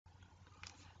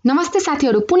नमस्ते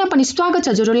साथीहरु, पुनः पनि स्वागत छ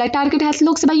हजुरहरुलाई टार्गेट हेल्थ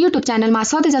लोकसेवा युट्युब च्यानलमा।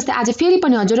 सधैं जस्तै आज फेरि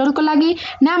पनि हजुरहरुको लागि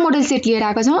नयाँ मोडल सेट लिएर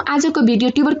आएका छौं। आजको भिडियो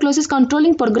ट्युबरक्लोसिस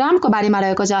कन्ट्रोलिङ प्रोग्रामको बारेमा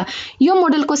रहेको छ। यो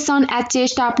model question HA,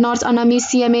 staff nurse, अनमी,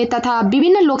 CMA तथा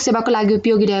विभिन्न लोकसेवाको लागि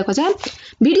उपयोगी रहेको छ।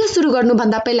 भिडियो सुरु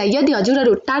गर्नुभन्दा पहिला यदि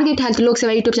हजुरहरु टार्गेट हेल्थ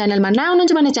लोकसेवा युट्युब च्यानलमा नयाँ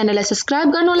हुनुहुन्छ भने च्यानललाई सब्स्क्राइब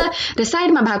गर्नुहोला र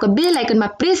साइडमा भएको बेल आइकनमा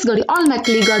प्रेस गरी अलमा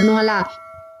क्लिक गर्नुहोला।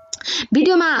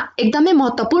 भिडियोमा एकदमै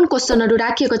महत्त्वपूर्ण क्वेशनहरु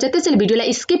राखिएको छ, त्यसैले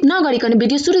भिडियोलाई स्किप नगरिकन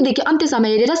भिडियो सुरुदेखि अन्त्यसम्म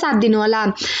हेरेर साथ दिनुहोला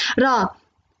र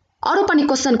अरु पनि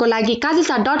क्वेशनको लागि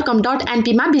kajalsar.com.np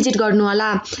मा भिजिट गर्नुहोला।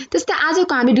 त्यस्तै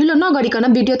आजको हामी ढिलो नगरिकन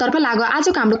भिडियोतर्फ लागौ।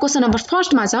 आजको हाम्रो क्वेशन नम्बर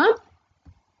फर्स्ट मा छ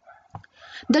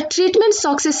The treatment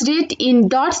success rate in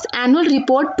DOTS annual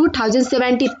report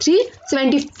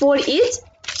 2073-74 is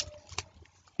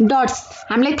DOTS।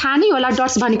 हामीलाई थाहा नै होला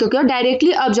DOTS भनेको के हो,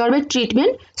 डाइरेक्टली अब्जर्भेड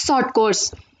ट्रिटमेन्ट सर्ट कोर्स।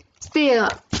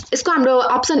 यसको हाम्रो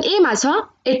अप्सन ए मा छ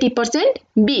 80%,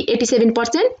 बी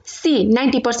 87%, सी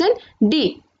 90%, डी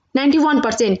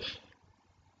 91%।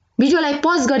 भिडियोलाई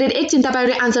पज गरेर एकछिन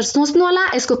तपाईहरुले आन्सर सोच्नु होला।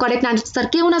 यसको करेक्ट आन्सर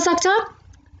के हुन सक्छ?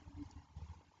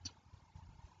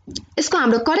 यसको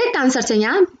हाम्रो करेक्ट आन्सर चाहिँ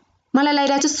यहाँ मलाई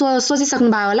लागिरहेछ सोचिसक्नु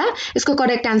भयो होला। यसको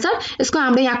करेक्ट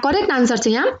हाम्रो यहाँ करेक्ट आन्सर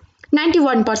चाहिँ यहाँ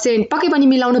 91%। पक्कै पनि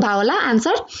मिलाउनु भयो होला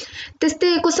आन्सर। त्यस्तै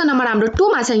क्वेशन नम्बर हाम्रो 2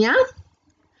 मा छ यहाँ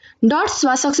DOTS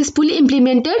was successfully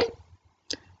implemented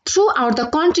throughout the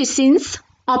country since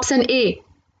option A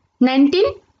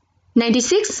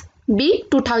 1996, B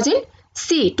 2000,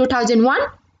 C 2001,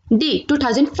 D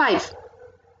 2005।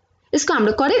 यसको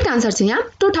हाम्रो करेक्ट आन्सर चाहिँ यहाँ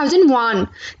 2001।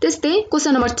 त्यस्तै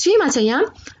क्वेशन नम्बर 3 मा छ यहाँ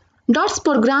DOTS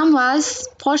program was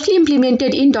firstly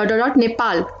implemented in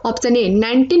Nepal. Option A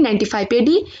 1995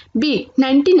 AD, B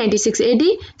 1996 AD,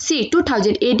 C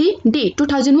 2000 AD, D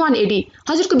 2001 AD।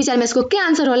 हजुरको विचारमा यसको के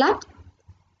आन्सर होला?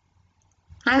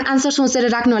 आन्सर सोचेर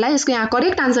राख्नु होला। यसको यहाँ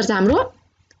करेक्ट आन्सर छ हाम्रो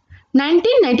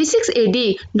 1996 AD।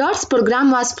 DOTS program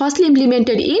was firstly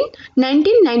implemented in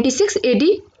 1996 AD।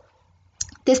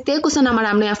 त्यस्तै क्वेशन नम्बर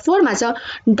हाम्रो यहाँ 4 मा छ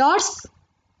DOTS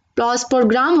plus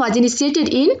program was initiated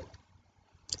in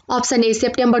Option A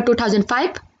September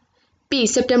 2005, B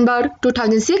September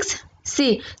 2006,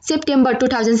 C September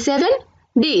 2007,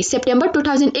 D September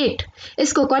 2008।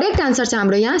 यसको करेक्ट आन्सर छ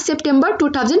हाम्रो यहाँ September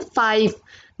 2005।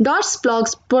 DOTS plus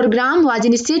program was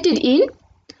initiated in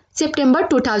September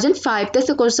 2005।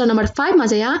 त्यस्तै क्वेशन नम्बर 5 मा छ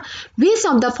यहाँ which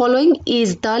of the following is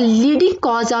the leading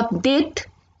cause of death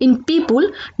in people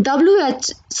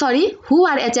who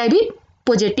are HIV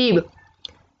positive?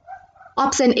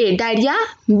 Option A diarrhea,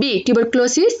 B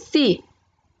tuberculosis, C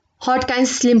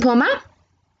Hodgkin's lymphoma,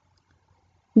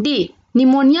 D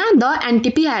pneumonia the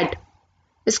NTP had।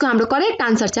 यसको हाम्रो correct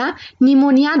answer छ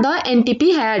pneumonia the NTP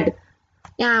had।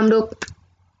 यहाँ हाम्रो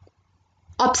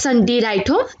option D right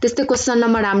हो। त्यस्तै question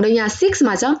number हाम्रो यहाँ 6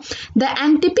 मा छ The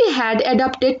NTP had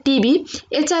adopted TB,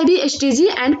 HIV, STG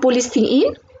and policing in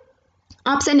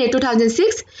Option A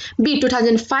 2006, B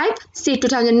 2005, C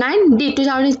 2009, D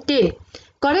 2010।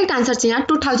 Correct answer चाहिँ यहाँ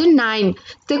 2009।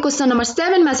 त्यही क्वेशन नम्बर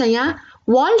 7 मा छ यहाँ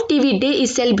world TB day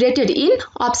is celebrated in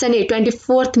option A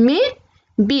 24th may,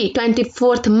 be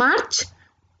 24th March,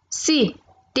 C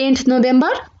 10th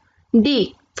November,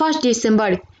 D 1st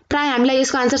December. प्राय हामीलाई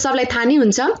यसको answer सबलाई थाहा नै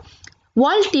हुन्छ।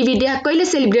 वर्ल्ड टीबी डे कहिले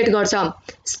सेलिब्रेट गर्छ?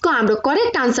 यसको हाम्रो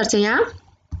करेक्ट आन्सर चाहिँ यहाँ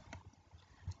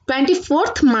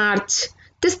 24th मार्च।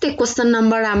 त्यस्तै क्वेशन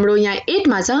नम्बर हाम्रो यहाँ 8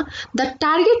 मा छ the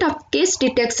target of case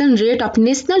detection rate of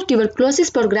national tuberculosis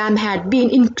programme had been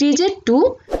इन्क्रिजेड to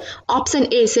option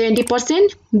A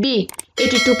 70%, be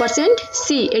 82%,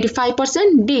 C 85%,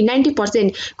 D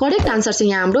 90%। Correct answer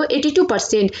चाहिँ यहाँ हाम्रो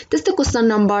 82%। त्यस्तै क्वेशन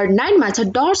नम्बर 9 मा छ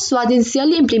DOTS was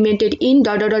initially implemented in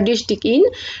district in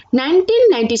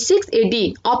 1996 AD।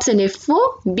 Option A 4,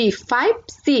 be 5,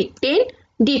 C 10,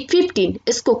 D 15।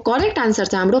 यसको correct answer छ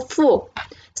हाम्रो 4।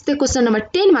 त्यस्तै क्वेशन नम्बर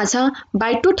 10 मा छ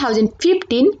by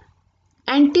 2015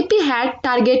 NTP had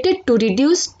targeted to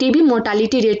reduce TB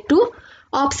mortality rate to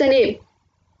option A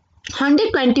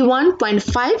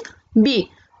 121.5, B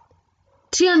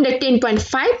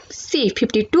 310.5, C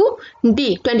 52, D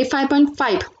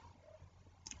 25.5।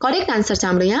 Correct answer छ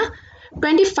हाम्रो यहाँ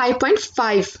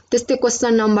 25.5। त्यस्तै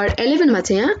क्वेशन नम्बर 11 मा छ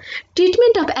यहाँ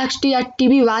treatment of XDR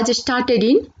TB was started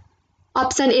in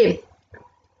option A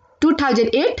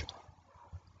 2008,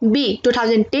 B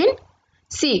 2010,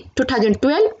 C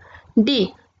 2012, D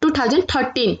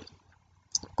 2013।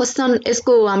 Question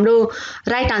यसको हाम्रो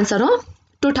right answer हो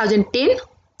 2010।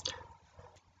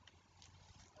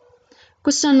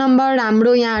 क्वेशन नम्बर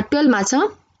हाम्रो यहाँ 12 मा छ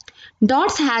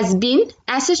DOTS has been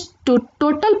assessed to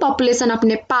total population of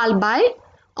Nepal by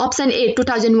option A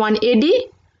 2001 AD,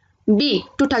 B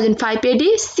 2005 AD,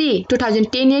 C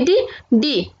 2010 AD,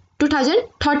 D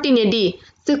 2013 AD।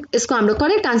 यसको हाम्रो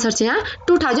correct answer चाहिँ यहाँ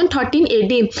 2013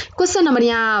 AD। क्वेशन नम्बर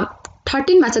यहाँ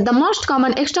 13 मा छ the most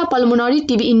common extra pulmonary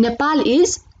TB in Nepal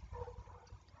is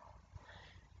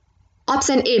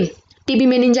option A TB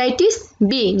meningitis,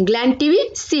 be gland TB,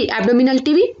 C abdominal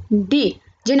TB, D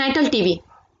genital TB.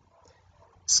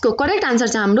 इसको correct answer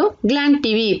छ हाम्रो ग्लैंड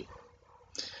टीबी।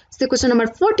 क्वेशन नंबर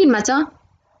 14 मा छ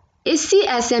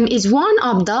SCSM is one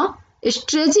of the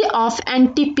strategy of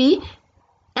NTP.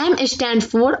 M stand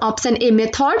for option A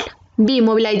method, B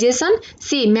mobilization,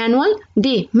 C manual,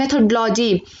 D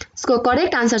methodology। इसको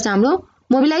correct answer छ हाम्रो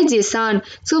mobilisation.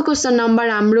 इसको question number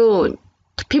हाम्रो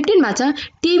 15 मा छ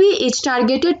TB is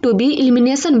targeted to be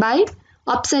elimination by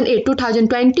option A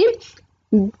 2020,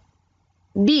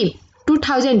 B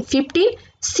 2015,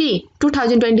 C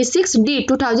 2026, D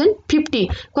 2050।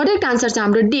 Correct answer छ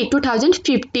हाम्रो D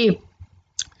 2050।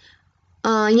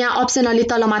 यहाँ अप्सन अलि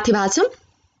तल माथि भएको छ।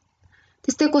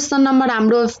 त्यस्तै क्वेशन नम्बर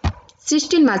हाम्रो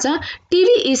 16 मा छ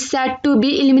TB is said to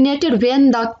be eliminated when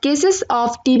the cases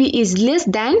of TB is less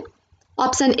than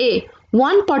option A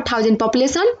 1 per 1000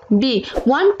 population, B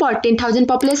 1 per 10,000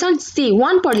 population, C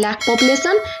 1 per lakh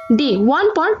population, D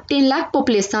 1 per 10 lakh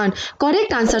population।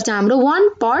 Correct answer छ हाम्रो 1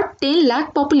 per 10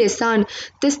 lakh population।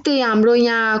 त्यस्तै हाम्रो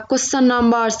यहाँ question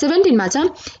number 17 मा छ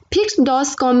fixed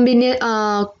dose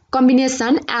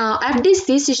combination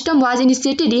FDC system was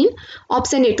initiated in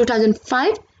option A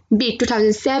 2005, B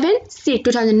 2007, C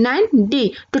 2009, D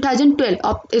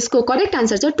 2012। यसको correct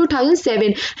answer छ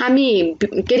 2007। हामी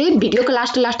के रे भिडियोको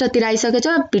लास्टतिर आइसकेछ।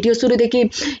 भिडियो सुरुदेखि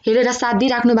हेरेर साथ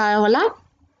दिइराख्नु भयो होला।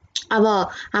 अब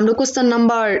हाम्रो क्वेशन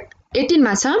नम्बर 18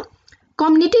 मा छ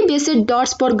community based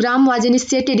dots programme was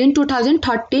initiated in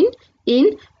 2013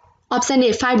 in option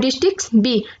A 5 districts,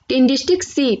 be 10 districts,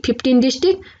 C 15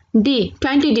 district, D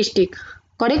 20 district.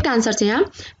 Correct answer छ यहाँ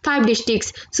 5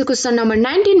 डिस्ट्रिक्ट्स। सो क्वेशन नम्बर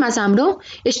 19 मा छ हाम्रो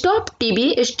stop TB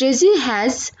strategy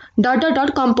has ...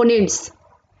 components,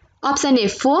 option A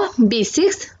 4, be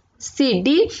 6, C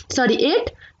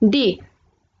 8, D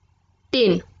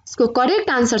 10। इसको correct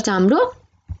answer छ हाम्रो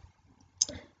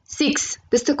 6।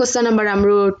 त्यस्तै question number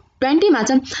हाम्रो 20 मा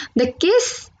छ the case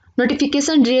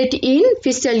notification rate in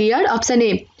fiscal year option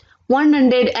A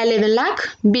 111 lakh,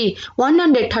 be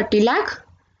 130 lakh,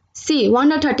 C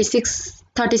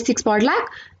 136 per lakh,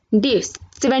 D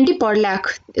 70 per lakh।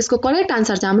 इसको करेक्ट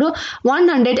आन्सर छ हाम्रो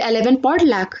 111 per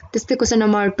lakh। त्यस्तै क्वेशन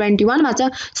नम्बर 21 मा छ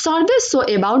survey so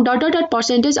about ...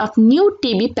 percentage of new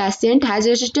TB patient has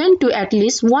resistant to at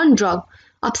least one drug,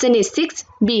 option A 6,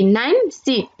 B 9,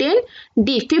 C 10,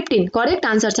 D 15। Correct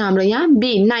answer छ हाम्रो यहाँ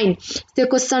B 9। त्यो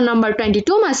क्वेशन नम्बर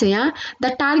 22 मा छ यहाँ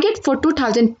the target for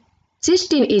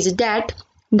 2016 is that ...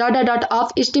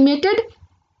 of estimated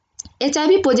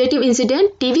HIV positive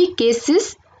incident TB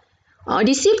cases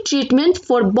receive treatment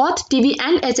for both TB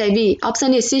and HIV,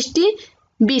 option A 60,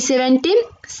 B 70,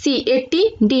 C 80,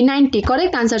 D 90।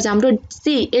 Correct answer छ हाम्रो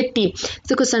C 80।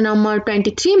 So question number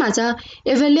 23 मा छ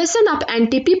evaluation of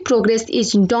NTP progress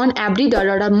is done every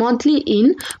monthly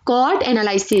in cohort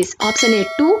analysis, option A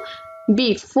 2, B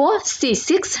 4, C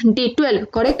 6, D 12।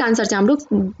 Correct answer छ हाम्रो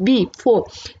B 4।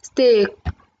 त्यस्तै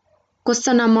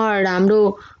question number हाम्रो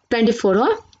 24 हो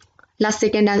last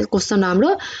second question हाम्रो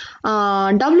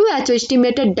WHO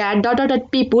estimated that ...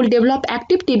 people develop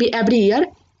active TB every year,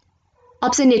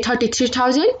 option A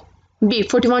 33,000, B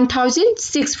 41,000,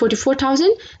 6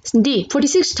 44,000, D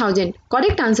 46,000।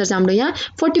 Correct answer छ हाम्रो यहाँ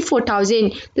 44,000।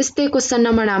 त्यस्तै क्वेशन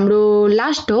नम्बर हाम्रो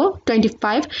लास्ट हो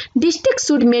 25 district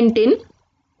should maintain ...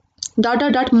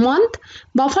 month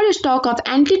buffer stock of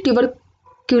anti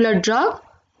tubercular drug,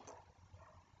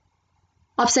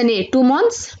 option A 2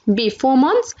 months, B 4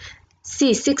 months, C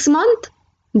 6 month,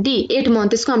 D 8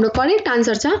 month। यसको हाम्रो correct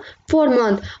answer छ 4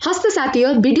 month। हस्त साथी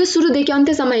हो भिडियो सुरुदेखि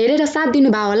अन्त्यसम्म हेरेर साथ दिनु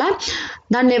भयो होला।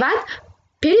 धन्यवाद।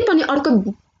 फेरि पनि अर्को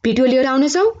भिडियो लिएर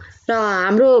आउनेछौँ र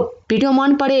हाम्रो भिडियो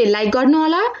मन परे लाइक गर्नु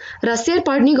होला र शेयर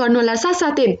पनि गर्नु होला,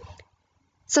 साथसाथै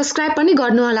सब्स्क्राइब पनि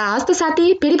गर्नु होला। हस्त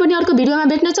साथी फेरि पनि अर्को भिडियोमा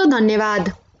भेट्नेछौँ।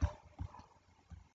 धन्यवाद।